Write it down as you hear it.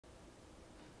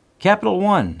Capital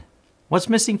One, what's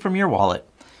missing from your wallet?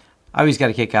 I always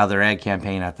got a kick out of their ad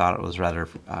campaign. I thought it was rather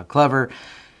clever.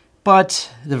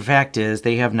 But the fact is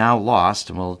they have now lost,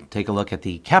 and we'll take a look at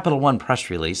the Capital One press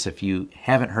release. If you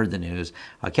haven't heard the news,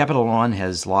 Capital One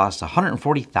has lost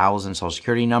 140,000 Social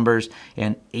Security numbers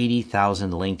and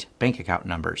 80,000 linked bank account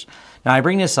numbers. Now, I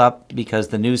bring this up because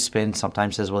the news spin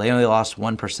sometimes says, well, they only lost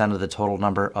 1% of the total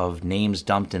number of names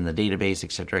dumped in the database,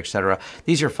 et cetera, et cetera.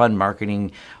 These are fun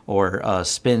marketing or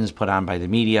spins put on by the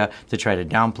media to try to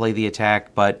downplay the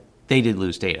attack, but they did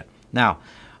lose data. Now,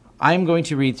 I'm going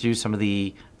to read through some of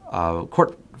the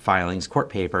court filings, court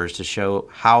papers to show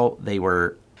how they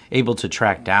were able to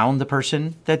track down the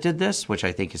person that did this, which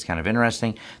I think is kind of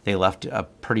interesting. They left a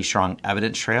pretty strong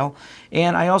evidence trail.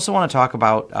 And I also want to talk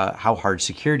about how hard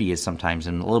security is sometimes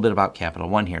and a little bit about Capital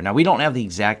One here. Now, we don't have the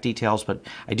exact details, but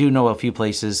I do know a few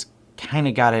places kind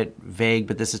of got it vague,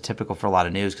 but this is typical for a lot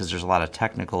of news because there's a lot of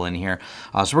technical in here.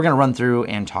 So we're going to run through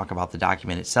and talk about the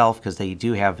document itself because they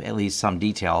do have at least some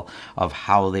detail of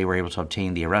how they were able to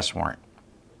obtain the arrest warrant.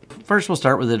 First, we'll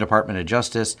start with the Department of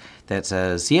Justice that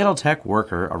says Seattle tech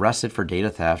worker arrested for data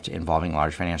theft involving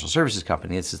large financial services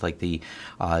company. This is like the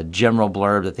general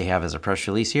blurb that they have as a press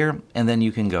release here. And then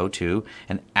you can go to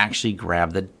and actually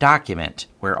grab the document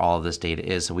where all of this data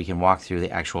is so we can walk through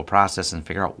the actual process and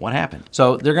figure out what happened.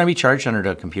 So they're going to be charged under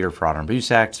the Computer Fraud and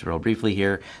Abuse Act, real briefly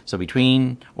here. So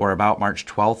between or about March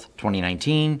 12th,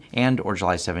 2019 and or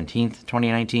July 17th,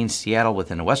 2019, Seattle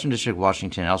within the Western District of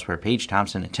Washington and elsewhere, Paige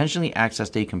Thompson intentionally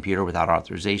accessed a computer without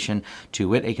authorization, to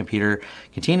wit, a computer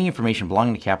containing information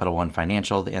belonging to Capital One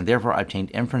Financial, and therefore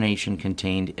obtained information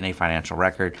contained in a financial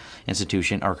record,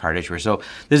 institution, or card issuer. So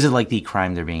this is like the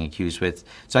crime they're being accused with.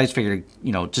 So I just figured,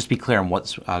 just be clear on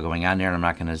what's going on there, and I'm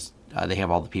not going to, they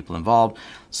have all the people involved,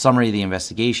 summary of the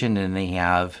investigation, and they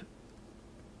have,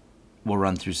 we'll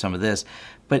run through some of this,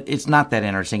 but it's not that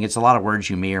interesting. It's a lot of words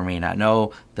you may or may not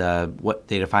know. What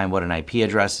they define what an IP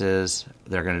address is.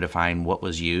 They're going to define what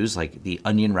was used, like the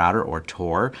Onion router or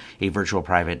Tor, a virtual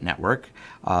private network.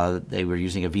 They were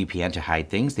using a VPN to hide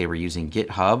things. They were using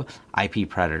GitHub, IP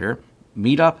Predator,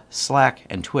 Meetup, Slack,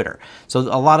 and Twitter. So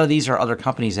a lot of these are other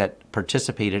companies that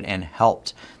participated and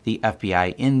helped the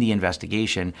FBI in the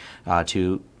investigation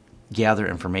to gather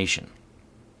information.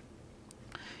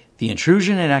 The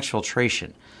intrusion and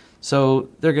exfiltration. So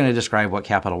they're going to describe what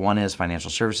Capital One is, financial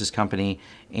services company,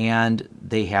 and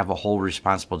they have a whole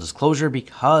responsible disclosure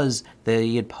because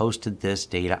they had posted this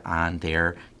data on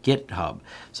their GitHub.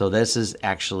 So this is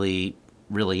actually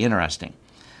really interesting.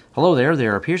 Hello there.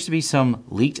 There appears to be some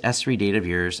leaked S3 data of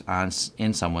yours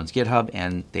in someone's GitHub,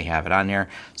 and they have it on there.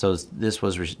 So this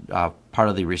was part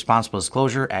of the responsible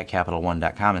disclosure at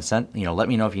CapitalOne.com and sent, let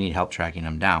me know if you need help tracking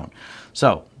them down.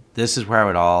 So this is where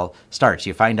it all starts.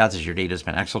 You find out that your data has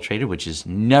been exfiltrated, which is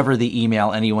never the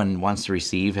email anyone wants to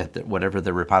receive at whatever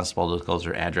the responsible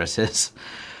disclosure address is.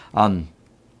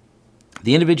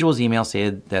 The individual's email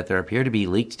said that there appear to be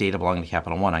leaked data belonging to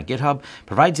Capital One on GitHub,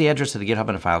 provides the address of the GitHub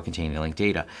and a file containing the linked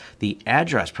data. The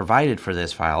address provided for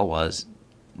this file was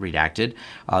redacted.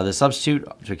 The substitute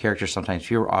to characters, sometimes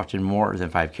fewer, often more than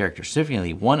 5 characters.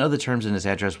 Significantly, one of the terms in this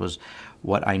address was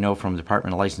what I know from the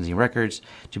Department of Licensing Records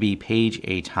to be Paige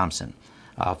A. Thompson,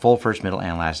 full first, middle,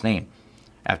 and last name.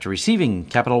 After receiving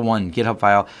Capital One GitHub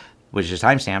file, which is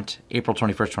timestamped April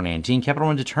 21st, 2019, Capital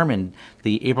One determined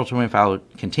the April 20 file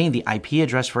contained the IP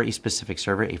address for a specific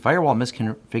server. A firewall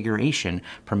misconfiguration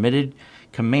permitted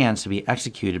commands to be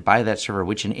executed by that server,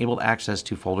 which enabled access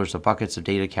to folders of buckets of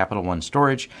data Capital One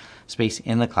storage space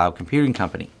in the cloud computing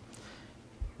company.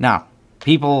 Now,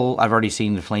 people, I've already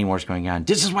seen the flame wars going on.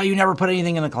 This is why you never put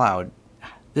anything in the cloud.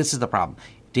 This is the problem.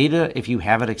 Data, if you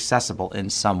have it accessible in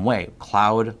some way,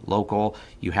 cloud, local,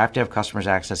 you have to have customers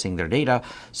accessing their data,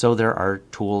 so there are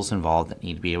tools involved that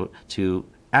need to be able to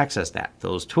access that.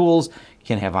 Those tools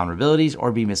can have vulnerabilities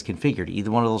or be misconfigured.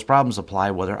 Either one of those problems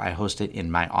apply whether I host it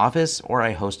in my office or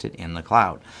I host it in the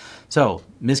cloud. So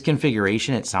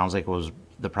misconfiguration, it sounds like it was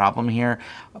the problem here,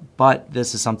 but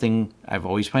this is something I've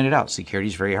always pointed out. Security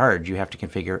is very hard. You have to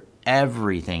configure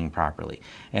everything properly,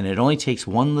 and it only takes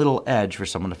one little edge for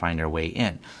someone to find their way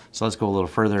in. So let's go a little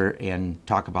further and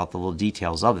talk about the little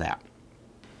details of that.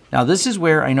 Now, this is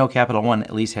where I know Capital One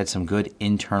at least had some good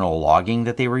internal logging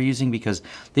that they were using, because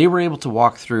they were able to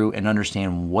walk through and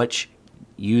understand which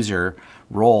user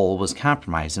role was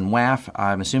compromised. And WAF,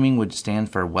 I'm assuming, would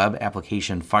stand for Web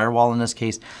Application Firewall in this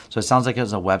case. So it sounds like it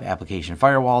was a Web Application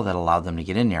Firewall that allowed them to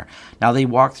get in there. Now, they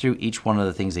walked through each one of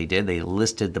the things they did. They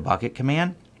listed the bucket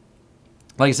command.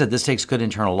 Like I said, this takes good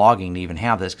internal logging to even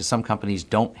have this, because some companies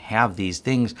don't have these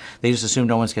things. They just assume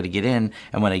no one's going to get in,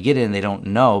 and when they get in, they don't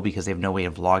know because they have no way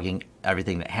of logging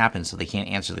everything that happens, so they can't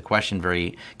answer the question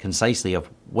very concisely of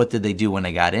what did they do when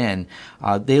they got in.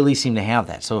 They at least seem to have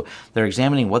that. So they're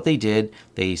examining what they did.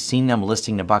 They've seen them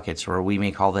listing the buckets, or we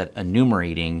may call that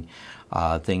enumerating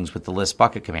things with the list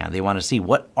bucket command. They want to see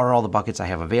what are all the buckets I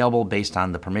have available based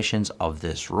on the permissions of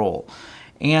this role.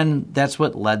 And that's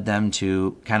what led them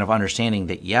to kind of understanding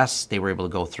that, yes, they were able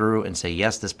to go through and say,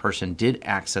 yes, this person did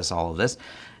access all of this,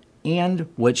 and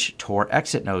which Tor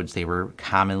exit nodes they were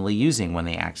commonly using when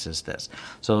they accessed this.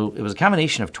 So it was a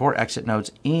combination of Tor exit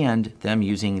nodes and them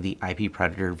using the IP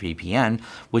Predator VPN,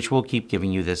 which will keep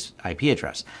giving you this IP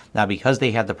address. Now, because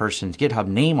they had the person's GitHub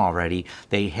name already,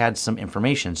 they had some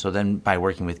information. So then by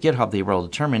working with GitHub, they were able to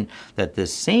determine that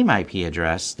this same IP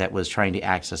address that was trying to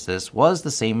access this was the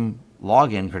same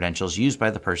login credentials used by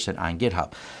the person on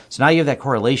GitHub. So now you have that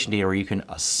correlation data where you can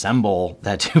assemble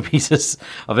that two pieces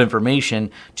of information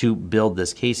to build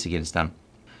this case against them.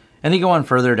 And they go on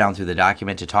further down through the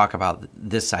document to talk about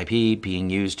this IP being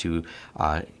used to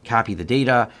copy the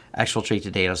data, exfiltrate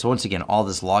the data. So once again, all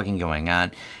this logging going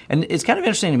on. And it's kind of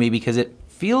interesting to me because it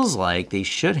feels like they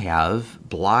should have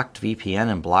blocked VPN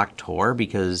and blocked Tor,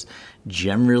 because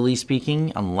generally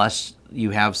speaking, unless you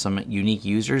have some unique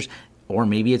users, or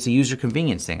maybe it's a user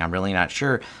convenience thing, I'm really not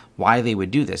sure why they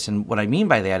would do this. And what I mean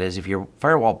by that is, if your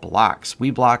firewall blocks,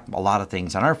 we block a lot of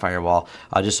things on our firewall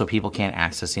just so people can't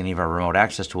access any of our remote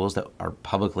access tools that are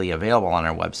publicly available on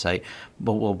our website,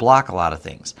 but we'll block a lot of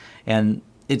things. And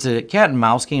it's a cat and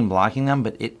mouse game blocking them,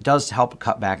 but it does help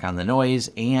cut back on the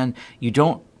noise, and you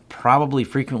don't probably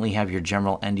frequently have your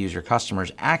general end user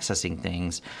customers accessing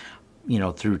things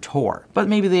through Tor. But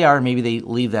maybe they are, maybe they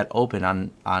leave that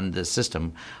open on the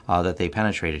system that they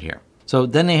penetrated here. So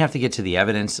then they have to get to the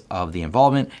evidence of the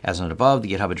involvement. As noted above,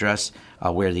 the GitHub address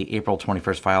where the April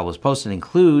 21st file was posted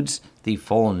includes the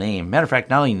full name. Matter of fact,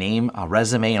 not only name,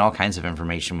 resume, and all kinds of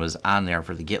information was on there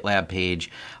for the GitLab page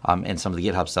and some of the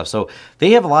GitHub stuff. So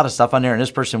they have a lot of stuff on there, and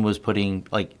this person was putting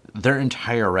like their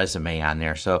entire resume on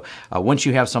there. So once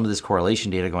you have some of this correlation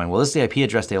data going, well, this is the IP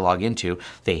address they log into.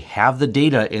 They have the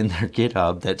data in their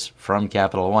GitHub that's from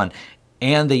Capital One,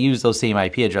 and they use those same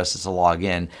IP addresses to log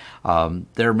in.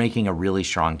 They're making a really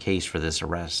strong case for this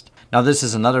arrest. Now, this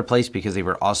is another place because they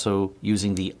were also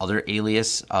using the other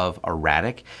alias of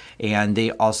Erratic, and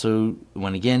they also,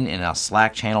 when again, in a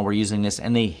Slack channel, were using this,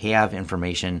 and they have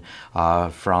information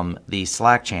from the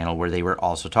Slack channel where they were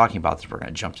also talking about this. We're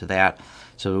going to jump to that.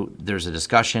 So there's a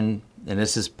discussion, and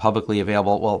this is publicly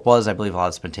available. Well, it was, I believe a lot of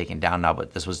it's been taken down now,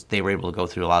 but they were able to go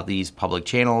through a lot of these public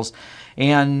channels,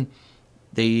 and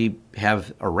they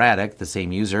have Erratic, the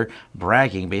same user,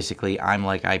 bragging basically, I'm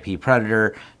like IP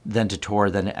Predator, then to Tor,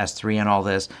 then to S3 and all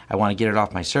this. I want to get it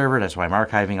off my server. That's why I'm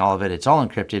archiving all of it. It's all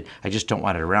encrypted. I just don't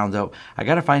want it around though. I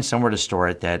got to find somewhere to store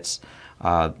it that's,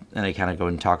 and they kind of go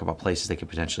and talk about places they could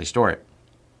potentially store it.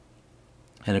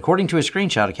 And according to a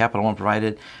screenshot of Capital One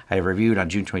provided, I reviewed on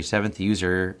June 27th, the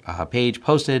user page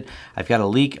posted, I've got a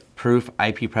leak-proof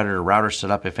IP Predator router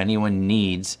set up if anyone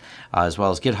needs, as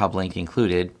well as GitHub link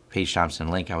included, Paige Thompson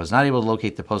link. I was not able to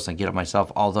locate the post on GitHub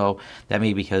myself, although that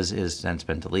may be because it has since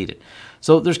been deleted.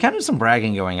 So there's kind of some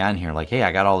bragging going on here, like, hey,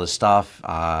 I got all this stuff,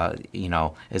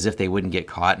 as if they wouldn't get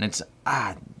caught. And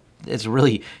it's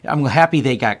really, I'm happy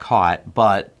they got caught,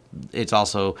 but it's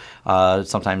also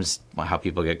sometimes how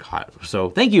people get caught. So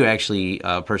thank you, actually,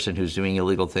 person who's doing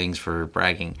illegal things, for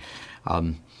bragging.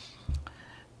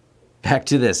 Back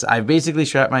to this. I've basically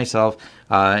strapped myself,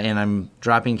 and I'm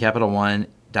dropping Capital One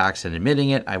docs and admitting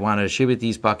it. I want to distribute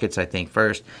these buckets, I think,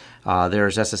 first.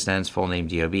 There's SSN's full name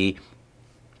DOB.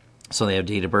 So they have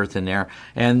date of birth in there.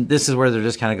 And this is where they're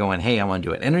just kind of going, hey, I want to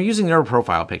do it. And they're using their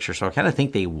profile picture. So I kind of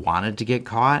think they wanted to get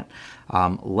caught.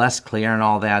 Less clear and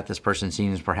all that. This person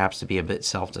seems perhaps to be a bit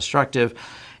self-destructive.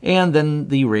 And then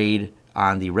the raid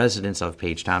on the residence of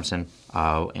Paige Thompson.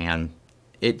 And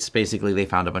it's basically they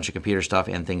found a bunch of computer stuff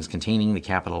and things containing the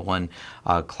Capital One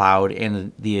cloud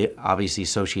and the obviously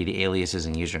associated aliases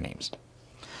and usernames.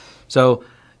 So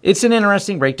it's an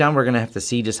interesting breakdown. We're going to have to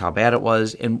see just how bad it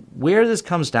was and where this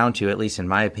comes down to, at least in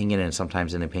my opinion, and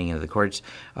sometimes in the opinion of the courts,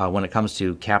 when it comes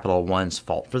to Capital One's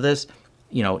fault for this.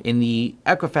 In the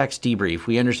Equifax debrief,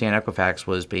 we understand Equifax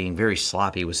was being very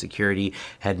sloppy with security,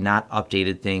 had not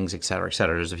updated things, et cetera, et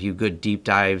cetera. There's a few good deep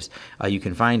dives you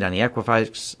can find on the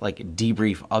Equifax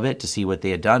debrief of it to see what they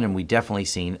had done, and we definitely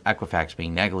seen Equifax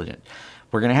being negligent.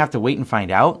 We're going to have to wait and find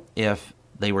out if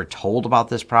they were told about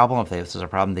this problem, if this is a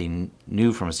problem they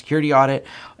knew from a security audit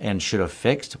and should have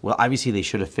fixed. Well, obviously they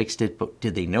should have fixed it, but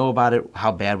did they know about it?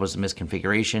 How bad was the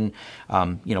misconfiguration?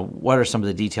 What are some of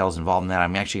the details involved in that?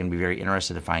 I'm actually going to be very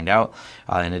interested to find out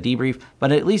in a debrief.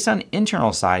 But at least on the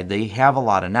internal side, they have a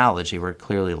lot of knowledge. They were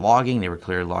clearly logging. They were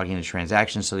clearly logging the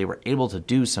transactions, so they were able to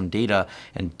do some data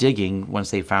and digging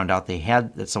once they found out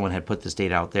that someone had put this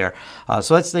data out there.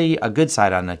 So that's a good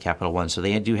side on the Capital One. So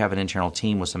they do have an internal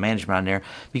team with some management on there,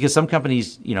 because some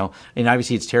companies, and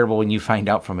obviously it's terrible when you find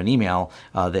out from an email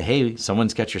that, hey,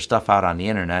 someone's got your stuff out on the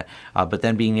internet, but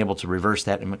then being able to reverse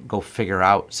that and go figure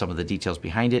out some of the details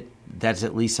behind it, that's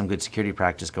at least some good security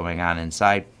practice going on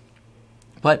inside.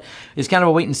 But it's kind of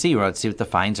a wait and see. Let's see what the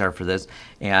fines are for this.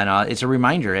 And it's a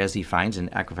reminder, as the fines,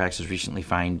 and Equifax was recently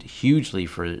fined hugely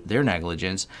for their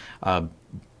negligence.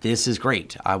 This is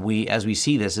great. As we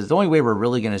see this, is the only way we're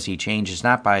really going to see change is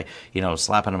not by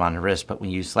slapping them on the wrist, but when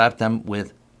you slap them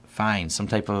with fines, some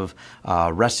type of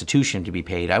restitution to be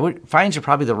paid. Fines are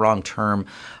probably the wrong term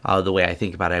the way I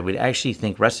think about it. I would actually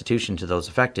think restitution to those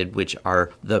affected, which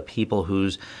are the people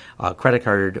whose credit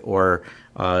card or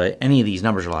any of these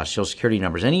numbers are lost, Social Security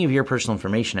numbers, any of your personal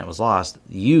information that was lost,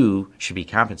 you should be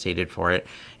compensated for it.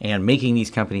 And making these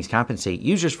companies compensate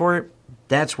users for it,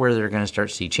 that's where they're going to start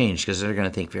to see change, because they're going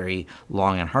to think very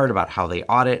long and hard about how they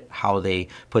audit, how they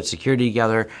put security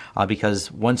together,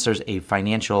 because once there's a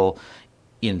financial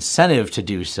incentive to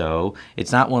do so,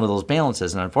 it's not one of those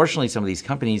balances. And unfortunately, some of these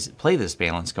companies play this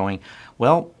balance going,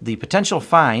 well, the potential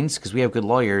fines, because we have good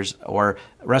lawyers, or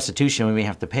restitution we may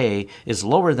have to pay is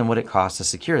lower than what it costs to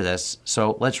secure this,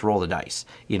 so let's roll the dice.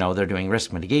 They're doing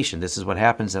risk mitigation. This is what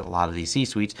happens at a lot of these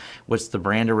C-suites. What's the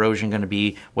brand erosion going to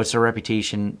be? What's their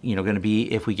reputation going to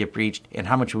be if we get breached? And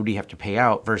how much would we have to pay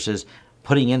out versus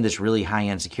putting in this really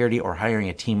high-end security or hiring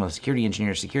a team of security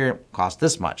engineers to secure it costs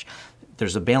this much.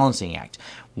 There's a balancing act.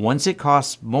 Once it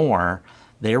costs more,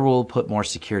 they will put more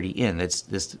security in. It's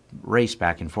this race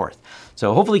back and forth.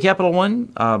 So hopefully Capital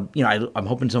One, I'm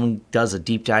hoping someone does a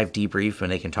deep dive debrief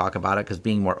and they can talk about it, because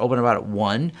being more open about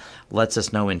it, lets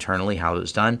us know internally how it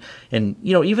was done. And,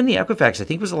 even the Equifax, I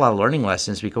think, was a lot of learning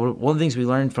lessons, because one of the things we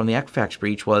learned from the Equifax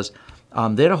breach was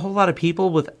they had a whole lot of people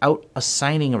without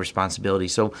assigning a responsibility.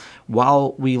 So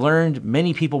while we learned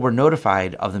many people were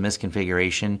notified of the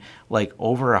misconfiguration, like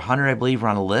over 100, I believe, were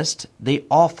on a list, they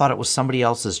all thought it was somebody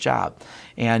else's job.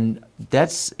 And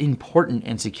that's important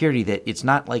in security, that it's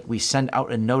not like we send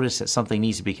out a notice that something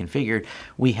needs to be configured.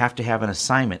 We have to have an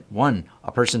assignment. 1,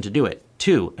 a person to do it.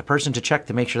 2, a person to check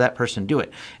to make sure that person do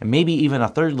it. And maybe even a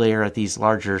third layer at these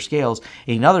larger scales,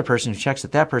 another person who checks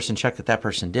that that person checked that that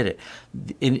person did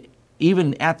it.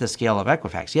 Even at the scale of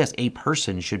Equifax, yes, a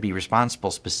person should be responsible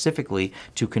specifically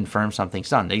to confirm something's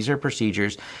done. These are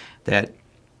procedures that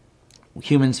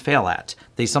humans fail at.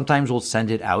 They sometimes will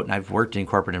send it out, and I've worked in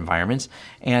corporate environments,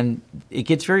 and it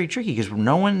gets very tricky because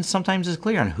no one sometimes is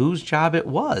clear on whose job it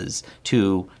was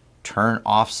to turn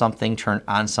off something, turn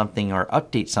on something, or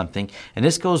update something. And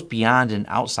this goes beyond an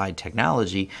outside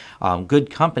technology.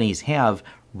 Good companies have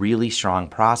really strong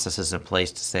processes in place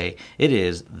to say it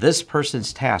is this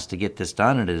person's task to get this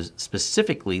done. It is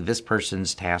specifically this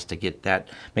person's task to get that,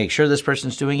 make sure this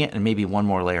person's doing it, and maybe one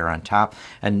more layer on top.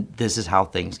 And this is how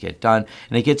things get done.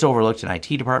 And it gets overlooked in IT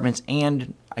departments,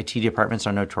 and IT departments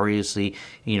are notoriously,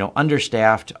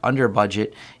 understaffed, under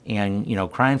budget, and,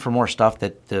 crying for more stuff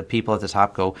that the people at the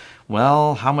top go,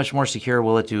 well, how much more secure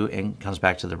will it do? And comes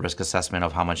back to the risk assessment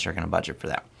of how much they're going to budget for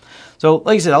that. So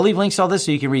like I said, I'll leave links to all this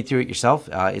so you can read through it yourself.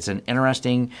 It's an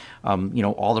interesting,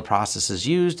 all the processes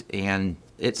used, and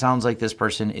it sounds like this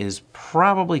person is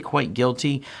probably quite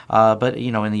guilty. But,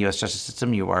 in the U.S. justice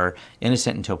system, you are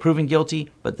innocent until proven guilty.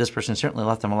 But this person certainly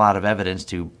left them a lot of evidence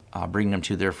to bring them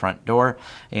to their front door.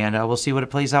 And we'll see what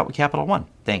it plays out with Capital One.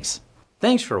 Thanks.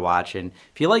 Thanks for watching.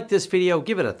 If you like this video,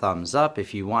 give it a thumbs up.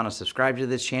 If you want to subscribe to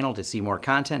this channel to see more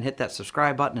content, hit that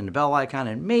subscribe button and the bell icon,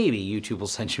 and maybe YouTube will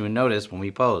send you a notice when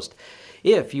we post.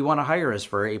 If you want to hire us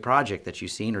for a project that you've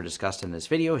seen or discussed in this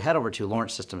video, head over to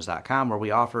lawrencesystems.com, where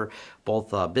we offer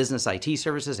both business IT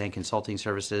services and consulting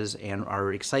services, and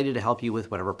are excited to help you with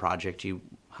whatever project you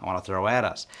want to throw at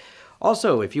us.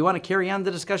 Also, if you want to carry on the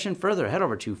discussion further, head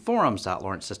over to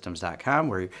forums.lawrencesystems.com,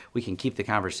 where we can keep the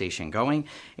conversation going.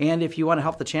 And if you want to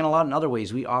help the channel out in other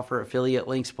ways, we offer affiliate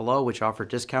links below, which offer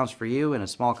discounts for you and a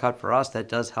small cut for us. That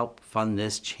does help fund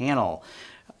this channel.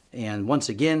 And once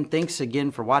again, thanks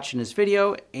again for watching this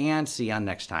video, and see you on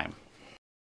next time.